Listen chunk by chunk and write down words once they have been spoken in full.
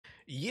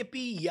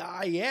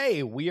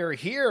Yippee-yay, we are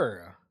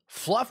here.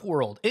 Fluff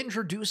World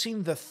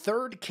introducing the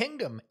Third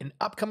Kingdom, an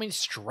upcoming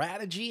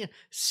strategy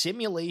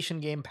simulation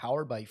game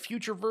powered by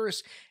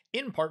Futureverse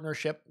in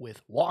partnership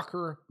with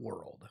Walker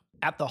World.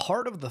 At the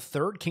heart of the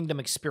Third Kingdom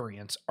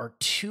experience are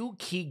two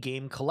key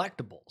game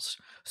collectibles,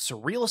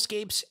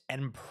 SurrealScapes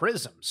and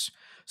Prysms.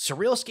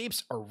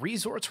 SurrealScapes are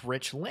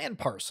resource-rich land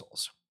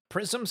parcels.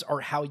 Prysms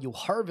are how you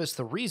harvest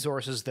the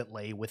resources that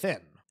lay within.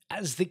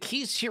 As the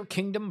keys to your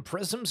kingdom,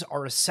 Prysms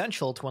are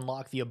essential to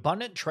unlock the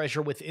abundant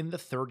treasure within the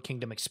Third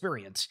Kingdom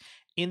experience.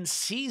 In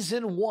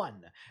Season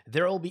 1,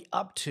 there will be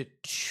up to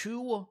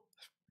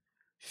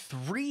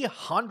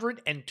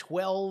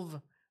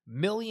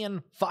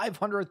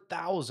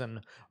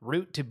 312,500,000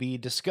 root to be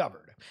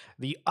discovered.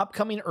 The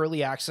upcoming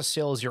early access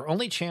sale is your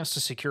only chance to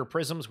secure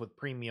Prysms with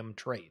premium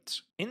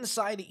trades.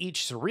 Inside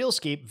each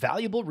SurrealScape,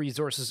 valuable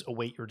resources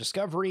await your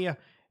discovery.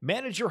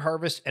 Manage your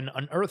harvest and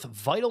unearth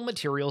vital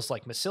materials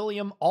like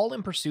Mycelium, all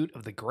in pursuit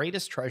of the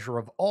greatest treasure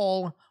of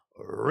all,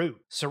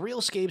 root.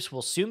 SurrealScapes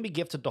will soon be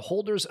gifted to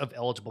holders of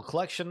eligible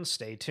collections.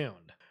 Stay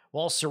tuned.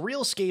 While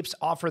SurrealScapes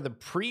offer the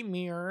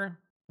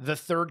The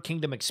Third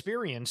Kingdom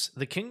experience,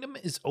 the kingdom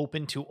is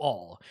open to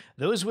all.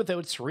 Those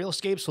without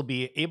SurrealScapes will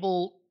be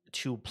able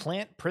to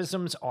plant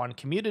Prysms on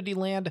community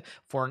land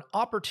for an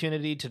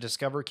opportunity to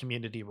discover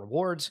community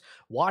rewards.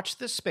 Watch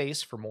this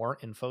space for more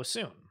info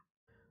soon.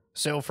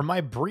 So from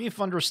my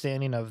brief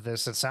understanding of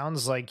this, it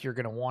sounds like you're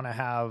going to want to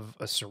have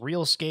a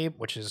SurrealScape,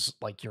 which is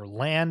like your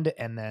land,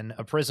 and then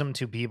a Prysm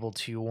to be able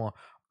to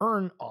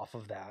earn off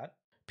of that.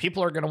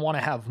 People are going to want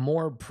to have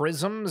more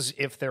Prysms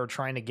if they're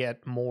trying to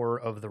get more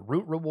of the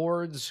root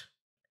rewards.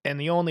 And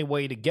the only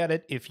way to get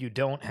it, if you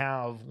don't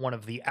have one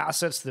of the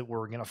assets that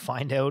we're going to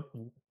find out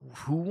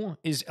who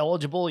is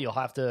eligible, you'll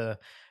have to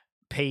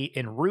pay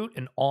in root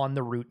and on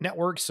the root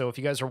network. So if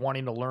you guys are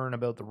wanting to learn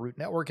about the root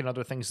network and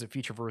other things that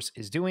Futureverse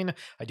is doing,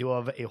 I do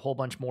have a whole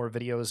bunch more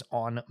videos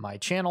on my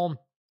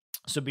channel,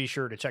 so be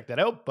sure to check that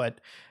out. But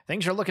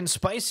things are looking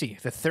spicy.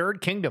 The Third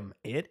Kingdom,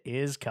 it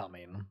is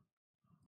coming.